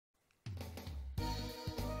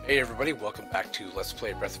Hey everybody, welcome back to Let's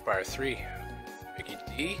Play Breath of Fire 3. Mickey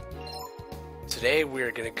D. Today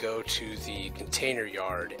we're going to go to the container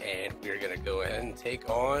yard and we're going to go ahead and take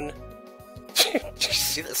on... Did you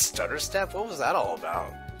see the stutter step? What was that all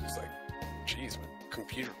about? Just like, jeez, my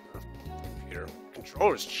computer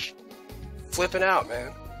controller's flipping out,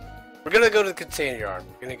 man. We're going to go to the container yard.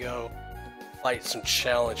 We're going to go fight some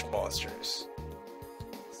challenge monsters.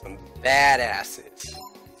 Some badasses.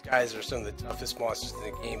 Guys are some of the toughest monsters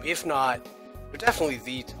in the game. If not, they're definitely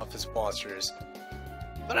the toughest monsters.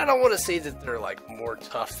 But I don't want to say that they're like more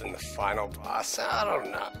tough than the final boss. I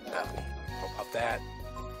don't know about that.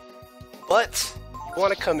 But you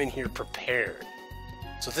want to come in here prepared.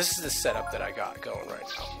 So this is the setup that I got going right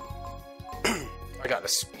now. I got the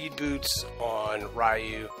speed boots on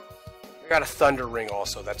Ryu. I got a thunder ring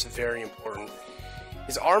also. That's very important.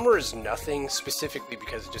 His armor is nothing, specifically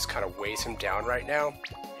because it just kind of weighs him down right now.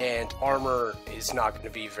 And armor is not going to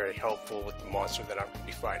be very helpful with the monster that I'm going to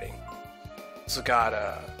be fighting. So got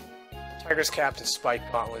Tiger's Caps and Spike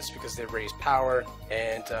Gauntlets because they raise power.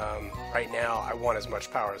 And right now I want as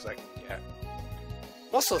much power as I can get.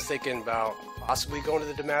 I'm also thinking about possibly going to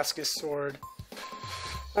the Damascus Sword.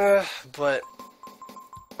 But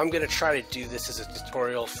I'm going to try to do this as a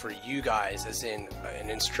tutorial for you guys, as in an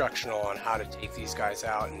instructional on how to take these guys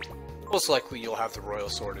out, and most likely you'll have the Royal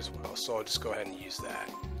Sword as well, so I'll just go ahead and use that.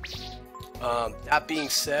 That being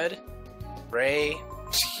said, Ray,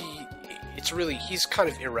 he's kind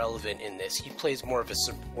of irrelevant in this. He plays more of a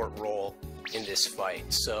support role in this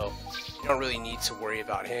fight, so you don't really need to worry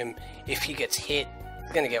about him. If he gets hit,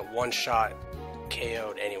 he's going to get one shot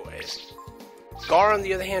KO'd anyways. Garr, on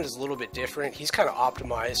the other hand, is a little bit different. He's kind of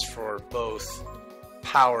optimized for both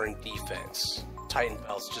power and defense. Titan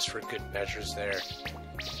belts just for good measures there.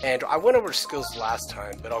 And I went over skills last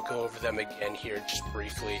time, but I'll go over them again here just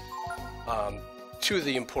briefly. Two of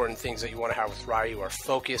the important things that you want to have with Ryu are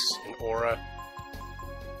focus and aura.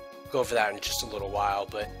 Go over that in just a little while,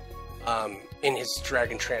 but in his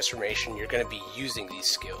dragon transformation, you're going to be using these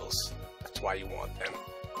skills. That's why you want them.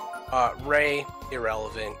 Ray,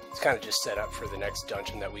 irrelevant. It's kind of just set up for the next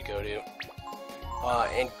dungeon that we go to.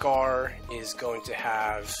 And Garr is going to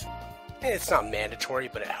have... it's not mandatory,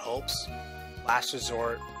 but it helps. Last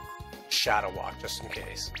Resort, Shadow Walk, just in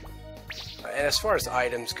case. And as far as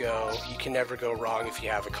items go, you can never go wrong if you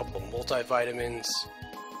have a couple of multivitamins,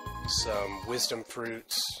 some wisdom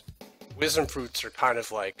fruits. Wisdom fruits are kind of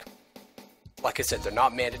like I said, they're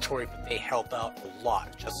not mandatory, but they help out a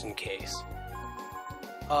lot, just in case.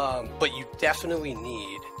 But you definitely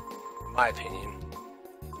need, in my opinion,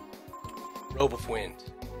 Robe of Wind.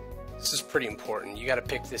 This is pretty important. You gotta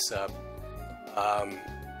pick this up.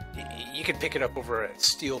 You could pick it up over at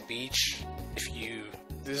Steel Beach if you...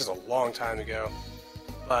 This is a long time ago.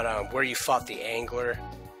 But where you fought the Angler,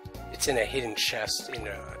 it's in a hidden chest,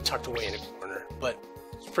 tucked away in a corner. But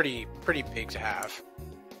it's pretty big to have.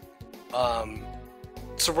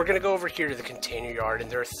 So we're gonna go over here to the container yard, and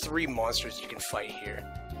there are 3 monsters you can fight here.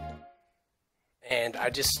 And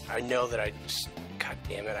I know that god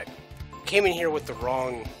damn it, I came in here with the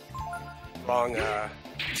wrong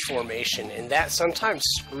formation, and that sometimes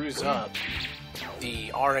screws up the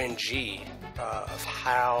RNG of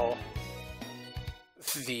how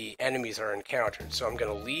the enemies are encountered. So I'm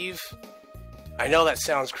gonna leave. I know that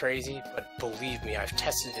sounds crazy, but believe me, I've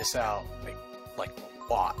tested this out like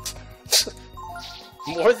a lot.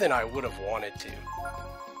 More than I would have wanted to.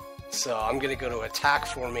 So I'm going to go to attack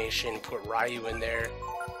formation, put Ryu in there.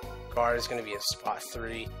 Garr is going to be in spot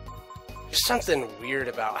 3. There's something weird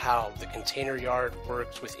about how the container yard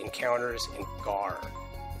works with encounters and Garr.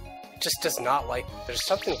 It just does not like... There's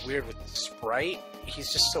something weird with the sprite.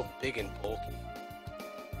 He's just so big and bulky.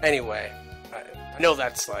 Anyway, I know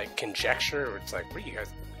that's like conjecture, or it's like, what are you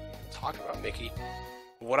guys talking about, Mickey?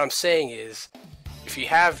 What I'm saying is, if you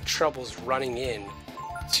have troubles running in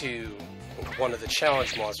to one of the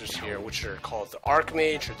challenge monsters here, which are called the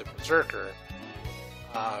Archmage or the Berserker,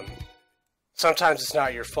 sometimes it's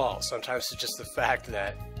not your fault. Sometimes it's just the fact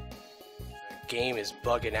that the game is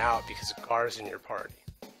bugging out because of Garr's in your party.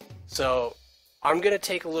 So I'm going to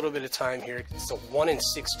take a little bit of time here. It's a 1 in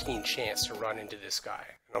 16 chance to run into this guy.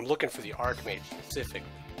 And I'm looking for the Archmage specifically.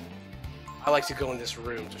 I like to go in this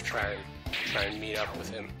room to try and meet up with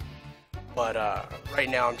him. But right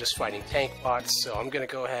now I'm just fighting tank bots, so I'm going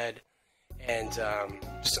to go ahead and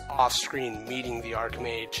just off-screen meeting the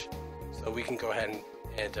Archmage, so we can go ahead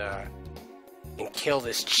and kill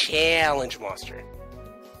this challenge monster.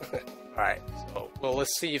 Alright, so, well,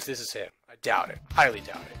 let's see if this is him. I doubt it. Highly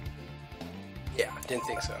doubt it. Yeah, I didn't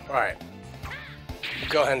think so. Alright.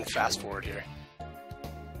 Go ahead and fast forward here.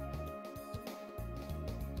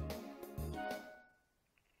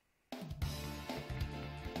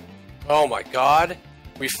 Oh my god.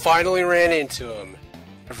 We finally ran into him.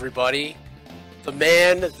 Everybody. The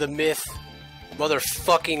man, the myth,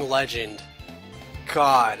 motherfucking legend.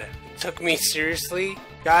 God. Took me seriously,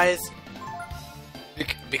 guys.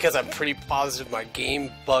 Because I'm pretty positive my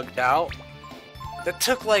game bugged out. That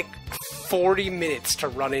took like 40 minutes to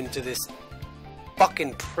run into this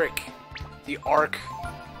fucking prick. The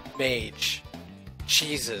Archmage.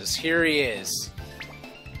 Jesus, here he is.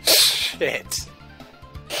 Shit.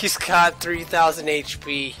 He's got 3,000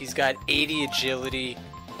 HP, he's got 80 agility.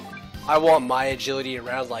 I want my agility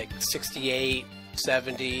around like 68,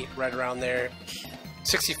 70, right around there.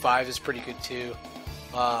 65 is pretty good too.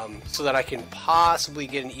 So that I can possibly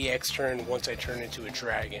get an EX turn once I turn into a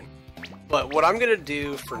dragon. But what I'm gonna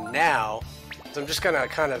do for now is I'm just gonna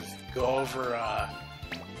kind of go over,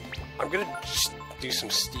 I'm gonna just do some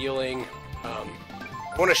stealing.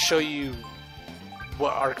 I want to show you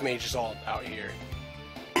what Archmage is all about here.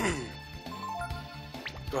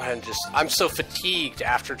 Go ahead and just... I'm so fatigued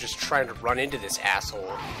after just trying to run into this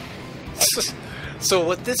asshole. So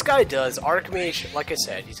what this guy does, Archmage, like I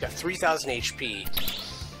said, he's got 3,000 HP.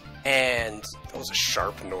 And... that was a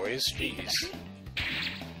sharp noise, jeez.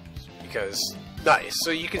 Because... nice.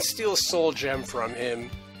 So you can steal a soul gem from him.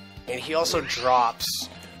 And he also drops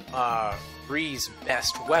Ree's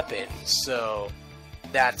best weapon. So...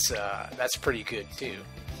 that's pretty good too.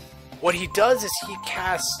 What he does is he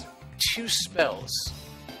casts 2 spells.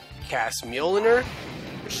 He casts Mjolnir,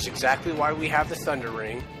 which is exactly why we have the Thunder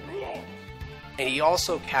Ring, and he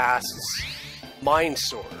also casts Mind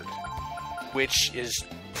Sword, which is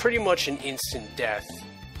pretty much an instant death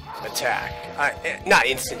attack. Not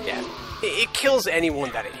instant death. It kills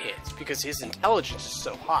anyone that it hits because his intelligence is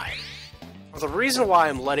so high. Well, the reason why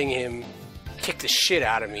I'm letting him kick the shit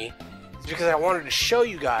out of me because I wanted to show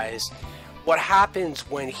you guys what happens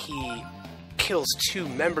when he kills 2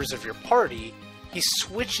 members of your party. He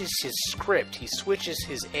switches his script, he switches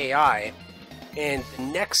his AI, and the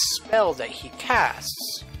next spell that he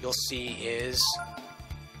casts, you'll see, is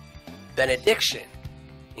Benediction.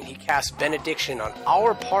 And he casts Benediction on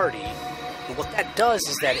our party, and what that does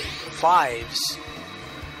is that it revives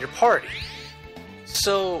your party.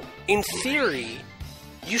 So, in theory,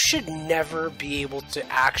 you should never be able to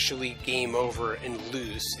actually game over and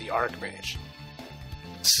lose the Archmage.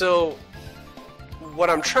 So,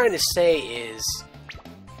 what I'm trying to say is,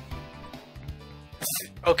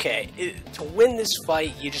 okay, to win this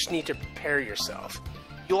fight, you just need to prepare yourself.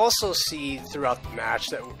 You'll also see throughout the match,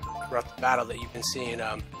 throughout the battle that you've been seeing,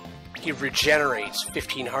 he regenerates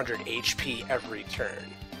 1500 HP every turn.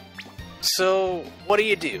 So, what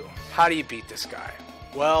do? How do you beat this guy?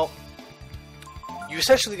 Well, you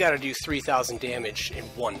essentially got to do 3,000 damage in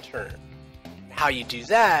 1 turn. How you do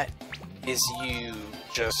that is you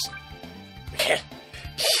just...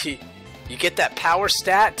 you get that power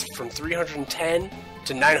stat from 310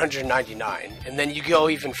 to 999, and then you go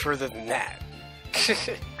even further than that.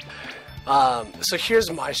 So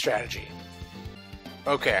here's my strategy.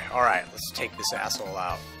 Okay, alright, let's take this asshole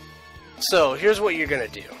out. So, here's what you're gonna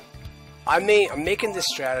do. I'm making this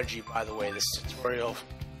strategy, by the way, this tutorial,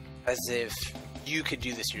 as if you could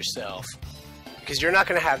do this yourself, because you're not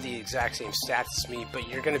going to have the exact same stats as me, but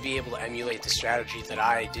you're going to be able to emulate the strategy that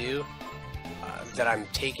I do, that I'm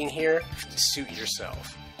taking here, to suit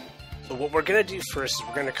yourself. So what we're going to do first is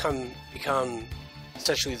we're going to become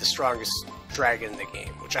essentially the strongest dragon in the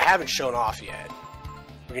game, which I haven't shown off yet.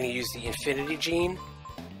 We're going to use the Infinity Gene,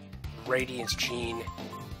 the Radiance Gene,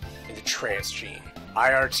 and the Trance Gene,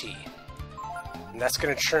 IRT. And that's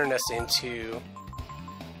going to turn us into...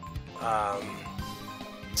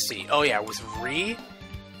 let's see. Oh yeah, with Ree,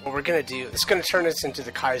 what we're gonna do, it's gonna turn us into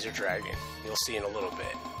the Kaiser Dragon. You'll see in a little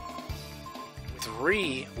bit. With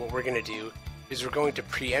Ree, what we're gonna do is we're going to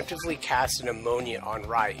preemptively cast an ammonia on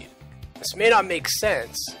Ryu. This may not make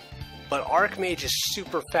sense, but Archmage is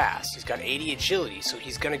super fast. He's got 80 agility, so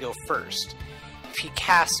he's gonna go first. If he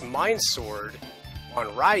casts Mind Sword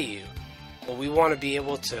on Ryu, well, we want to be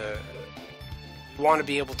able to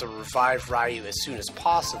revive Ryu as soon as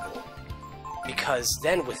possible. Because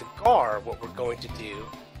then with Garr, what we're going to do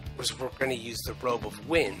is we're going to use the Robe of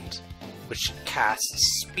Wind, which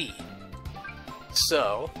casts speed.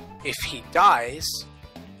 So, if he dies,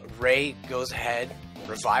 Ray goes ahead,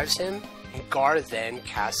 revives him, and Garr then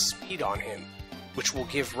casts speed on him, which will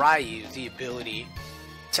give Ryu the ability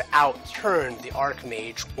to outturn the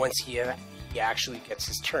Archmage once he actually gets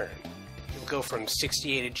his turn. He'll go from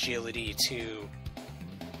 68 agility to...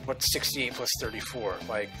 what's 68 plus 34?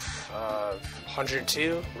 Like,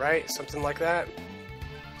 102, right? Something like that?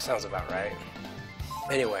 Sounds about right.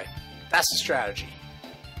 Anyway, that's the strategy.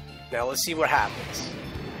 Now let's see what happens.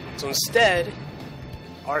 So instead,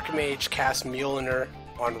 Archmage casts Mjolnir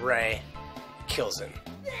on Ray, kills him,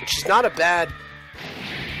 which is not a bad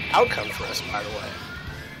outcome for us, by the way.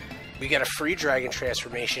 We get a free dragon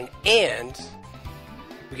transformation, and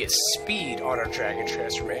we get speed on our dragon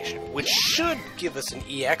transformation, which should give us an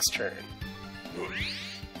EX turn.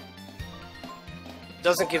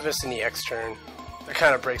 Doesn't give us an EX turn. That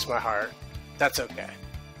kind of breaks my heart. That's okay.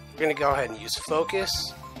 We're going to go ahead and use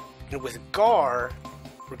Focus, and with Garr,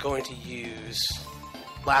 we're going to use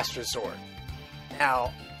Last Resort.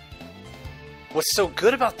 Now, what's so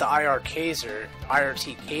good about the IRT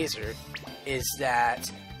Kaiser, is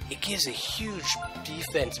that it gives a huge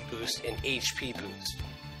defense boost and HP boost.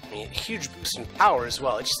 I mean, a huge boost in power as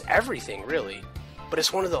well. It's just everything, really. But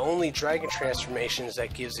it's one of the only dragon transformations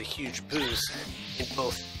that gives a huge boost in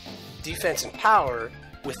both defense and power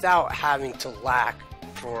without having to lack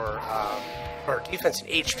for, or defense and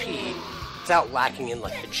HP without lacking in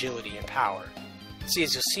like agility and power. See,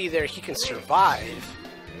 as you'll see there, he can survive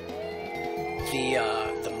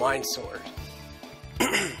the Mind Sword.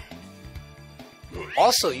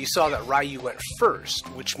 Also, you saw that Ryu went first,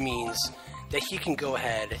 which means that he can go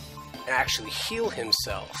ahead and actually heal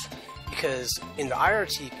himself, because in the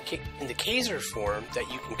IRT, in the Kaiser form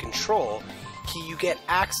that you can control, you get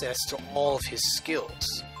access to all of his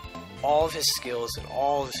skills. All of his skills and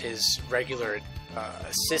all of his regular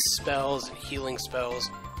assist spells and healing spells,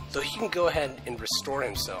 so he can go ahead and restore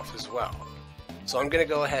himself as well. So I'm going to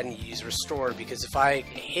go ahead and use Restore, because if I get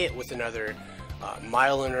hit with another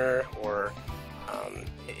Mjolnir, or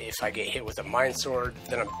if I get hit with a Mind Sword,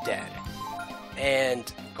 then I'm dead.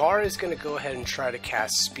 And Garr is going to go ahead and try to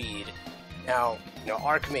cast Speed. Now,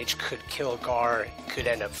 Archmage could kill Garr, could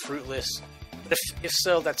end up fruitless, but if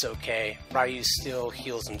so, that's okay. Ryu still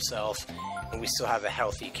heals himself, and we still have a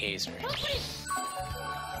healthy Kaiser.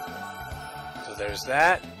 So there's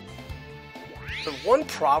that. The one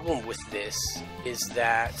problem with this is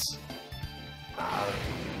that I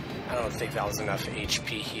don't think that was enough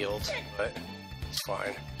HP healed, but it's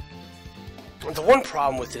fine. The one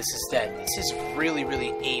problem with this is that this is really,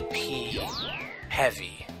 really AP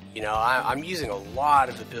heavy. I'm using a lot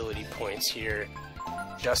of ability points here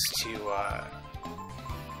just to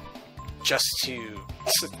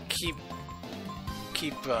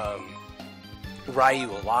keep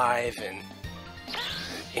Ryu alive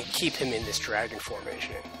and keep him in this dragon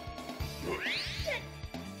formation.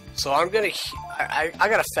 So I'm gonna I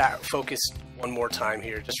gotta focus one more time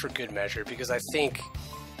here just for good measure, because I think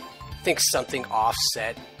something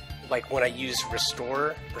offset, like when I use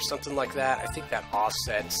Restore or something like that, I think that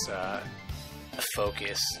offsets the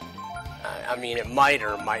focus. I mean, it might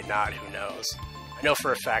or might not, who knows. I know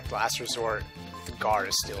for a fact Last Resort, the Garr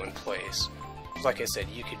is still in place. Like I said,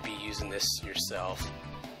 you could be using this yourself.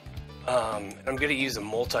 I'm going to use a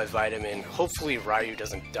multivitamin. Hopefully Ryu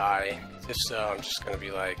doesn't die. If so, I'm just going to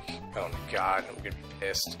be like, oh my god, I'm going to be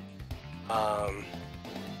pissed.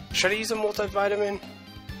 Should I use a multivitamin?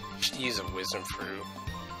 I should use a Wisdom Fruit.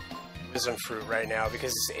 Wisdom Fruit right now,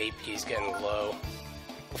 because his AP is getting low.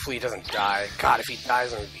 Hopefully he doesn't die. God, if he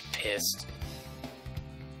dies, I'm going to be pissed.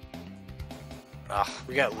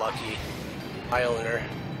 We got lucky. Mjolnir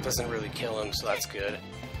doesn't really kill him, so that's good.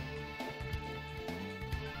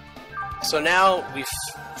 So now we've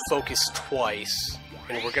focused twice,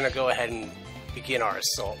 and we're going to go ahead and begin our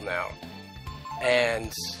assault now.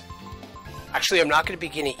 And actually, I'm not going to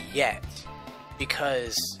begin it yet,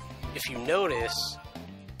 because if you notice,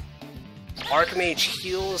 Archmage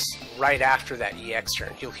heals right after that EX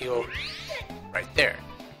turn. He'll heal right there.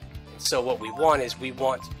 So what we want is we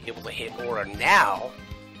want to be able to hit Aura now,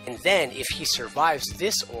 and then if he survives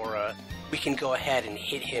this Aura, we can go ahead and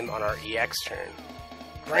hit him on our EX turn.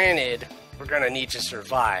 Granted, we're going to need to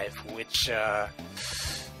survive, which,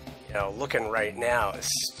 looking right now is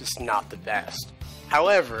just not the best.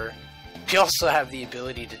 However, we also have the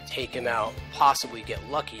ability to take him out, possibly get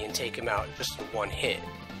lucky and take him out just in one hit.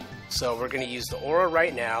 So we're going to use the Aura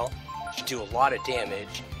right now to do a lot of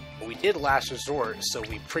damage. And we did Last Resort, so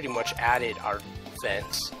we pretty much added our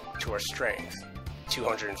defense to our strength.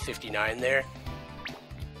 259 there.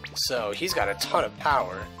 So he's got a ton of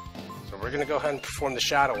power. So we're going to go ahead and perform the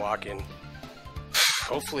Shadow Walk, and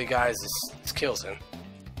hopefully, guys, this kills him.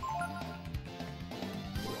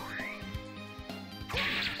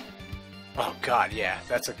 Oh god, yeah,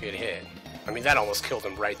 that's a good hit. I mean, that almost killed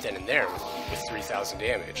him right then and there with 3,000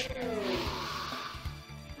 damage.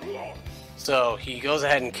 So he goes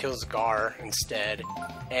ahead and kills Garr instead,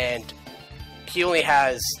 and he only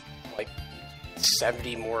has like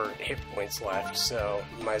 70 more hit points left, so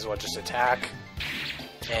we might as well just attack,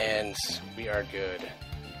 and we are good.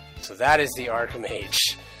 So that is the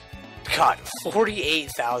Archmage. God,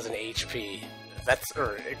 48,000 HP.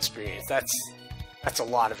 Or experience. That's a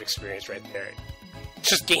lot of experience right there.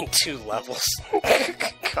 Just gained 2 levels.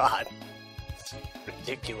 God. It's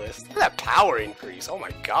ridiculous. Look at that power increase. Oh my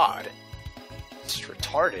god. It's just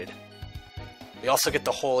retarded. We also get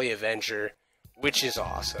the Holy Avenger, which is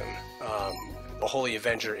awesome. The Holy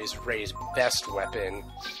Avenger is Ray's best weapon.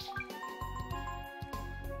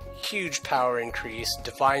 Huge power increase,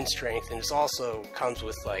 divine strength, and it also comes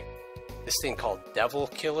with like this thing called Devil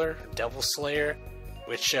Killer, Devil Slayer,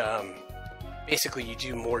 which basically you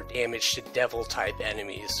do more damage to devil type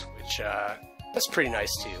enemies, which that's pretty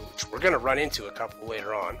nice too, which we're gonna run into a couple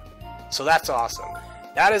later on. So that's awesome.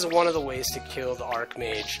 That is one of the ways to kill the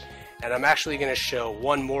Archmage, and I'm actually gonna show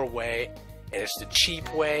one more way, and it's the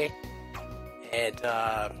cheap way. And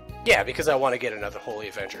yeah, because I want to get another Holy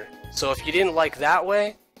Avenger. So if you didn't like that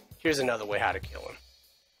way, here's another way how to kill him.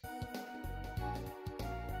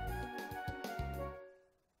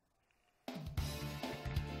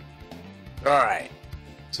 Alright,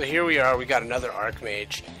 so here we are, we got another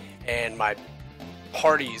Archmage, and my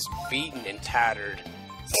party's beaten and tattered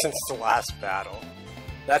since the last battle.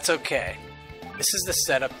 That's okay. This is the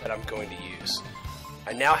setup that I'm going to use.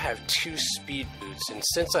 I now have 2 speed boots, and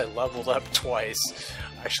since I leveled up twice,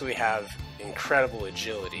 I actually have incredible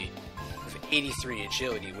agility. I have 83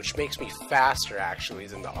 agility, which makes me faster actually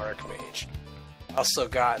than the Archmage. Also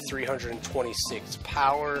got 326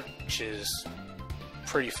 power, which is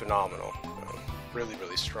pretty phenomenal. Really,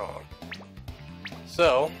 really strong.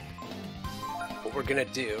 So, what we're gonna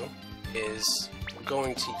do is we're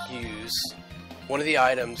going to use one of the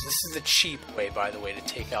items. This is the cheap way, by the way, to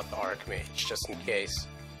take out the Archmage, just in case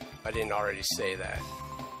I didn't already say that.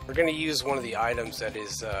 We're gonna use one of the items that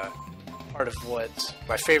is part of what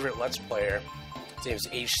my favorite Let's Player, his name is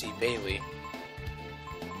HC Bailey.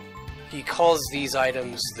 He calls these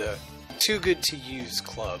items the Too Good to Use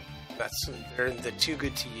Club. They're the Too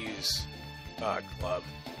Good to Use club,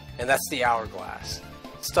 and that's the Hourglass.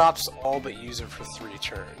 Stops all but user for 3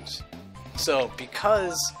 turns. So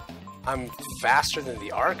because I'm faster than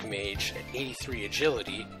the Archmage at 83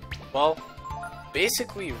 agility, well,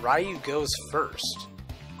 basically Ryu goes first.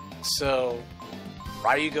 So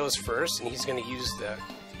Ryu goes first, and he's going to use the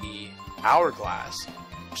Hourglass,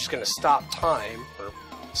 which is going to stop time, or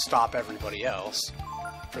stop everybody else,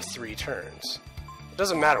 for 3 turns. It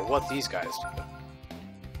doesn't matter what these guys do.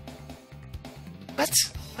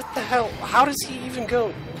 What the hell? How does he even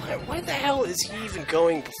go? Why the hell is he even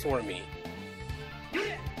going before me?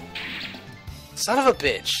 Son of a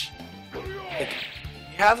bitch. Like,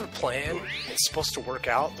 you have a plan, it's supposed to work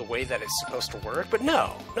out the way that it's supposed to work, but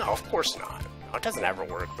no, of course not. No, it doesn't ever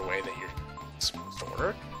work the way that you're supposed to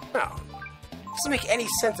work. No. It doesn't make any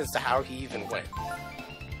sense as to how he even went.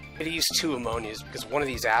 I'm gonna use 2 ammonias because one of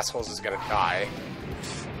these assholes is gonna die.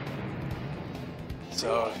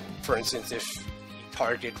 So, for instance, if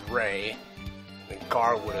target Ray, then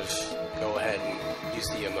Garr would have go ahead and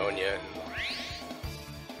used the ammonia.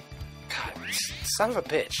 God, son of a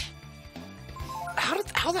bitch.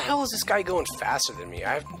 How the hell is this guy going faster than me?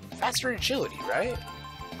 I have faster agility, right?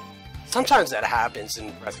 Sometimes that happens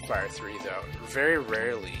in Breath of Fire 3, though. Very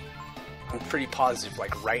rarely. I'm pretty positive,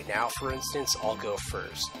 like right now, for instance, I'll go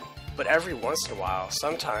first. But every once in a while,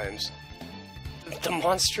 sometimes, the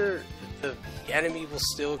monster, the enemy will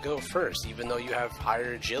still go first, even though you have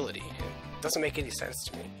higher agility. It doesn't make any sense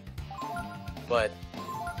to me. But,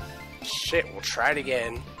 shit, we'll try it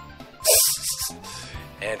again.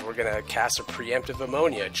 And we're gonna cast a preemptive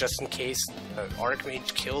ammonia, just in case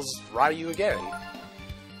Archmage kills Ryu again.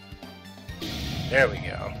 There we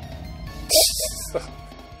go.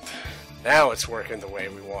 Now it's working the way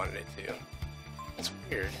we wanted it to. It's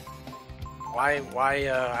weird. Why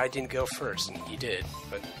I didn't go first and he did,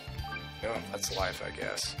 but you know, that's life, I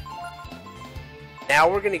guess. Now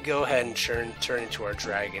we're going to go ahead and turn into our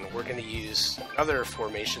dragon. We're going to use another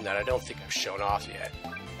formation that I don't think I've shown off yet.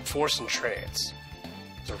 Force and Trance.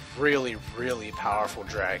 It's a really, really powerful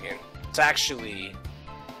dragon. It's actually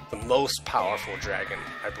the most powerful dragon,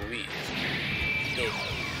 I believe. It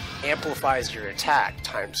amplifies your attack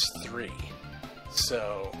 ×3.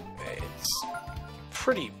 So it's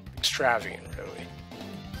pretty extravagant, really.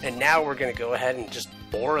 And now we're going to go ahead and just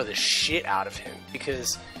aura the shit out of him,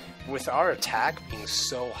 because with our attack being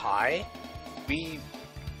so high, we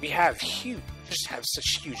just have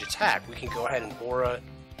such huge attack. We can go ahead and aura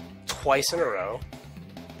twice in a row.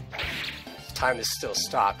 Time is still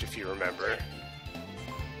stopped, if you remember.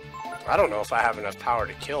 I don't know if I have enough power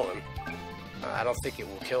to kill him. I don't think it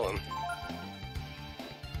will kill him.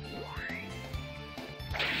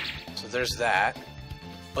 So there's that.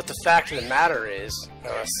 But the fact of the matter is,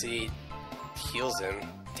 see, heals him.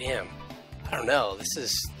 Damn. I don't know. This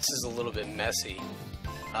is a little bit messy.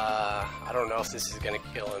 I don't know if this is gonna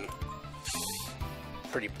kill him.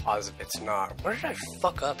 Pretty positive it's not. Where did I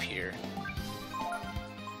fuck up here?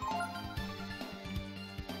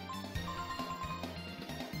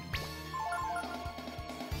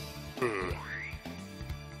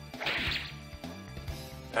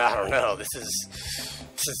 I don't know. This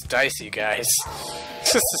is dicey, guys.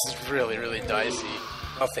 This is really, really dicey.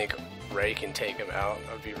 I don't think Ray can take him out.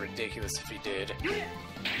 That would be ridiculous if he did.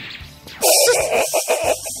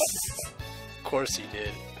 Of course he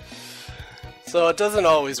did. So it doesn't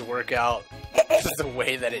always work out the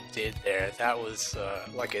way that it did there. That was,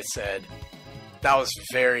 like I said, that was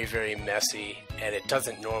very, very messy, and it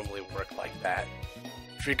doesn't normally work like that.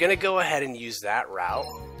 If you're gonna go ahead and use that route,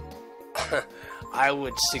 I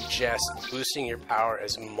would suggest boosting your power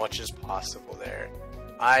as much as possible there.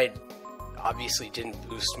 I obviously didn't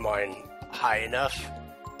boost mine high enough.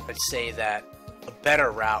 I'd say that a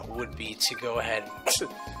better route would be to go ahead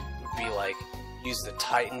and use the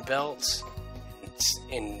Titan belts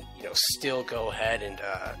and you know, still go ahead and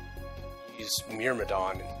use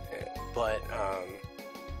Myrmidon, but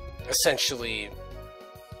essentially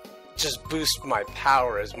just boost my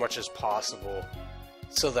power as much as possible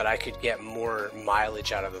so that I could get more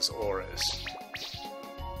mileage out of those auras.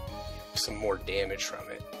 Some more damage from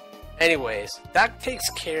it. Anyways, that takes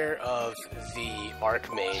care of the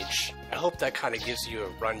Archmage. I hope that kind of gives you a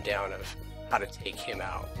rundown of how to take him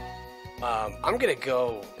out. I'm gonna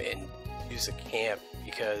go and use a camp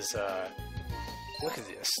because look at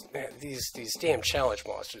this. Man, these damn challenge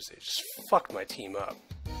monsters, they just fucked my team up.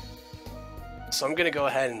 So I'm gonna go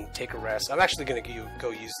ahead and take a rest. I'm actually gonna go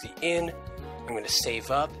use the inn. I'm going to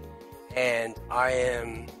save up, and I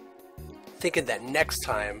am thinking that next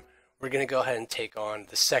time we're going to go ahead and take on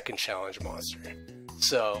the second challenge monster.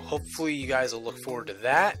 So hopefully you guys will look forward to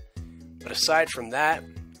that. But aside from that,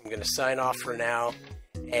 I'm going to sign off for now,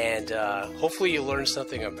 and hopefully you learned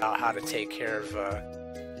something about how to take care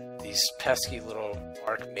of these pesky little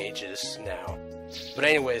Archmages now. But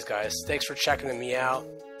anyways, guys, thanks for checking me out.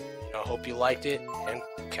 I hope you liked it, and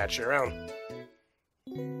catch you around.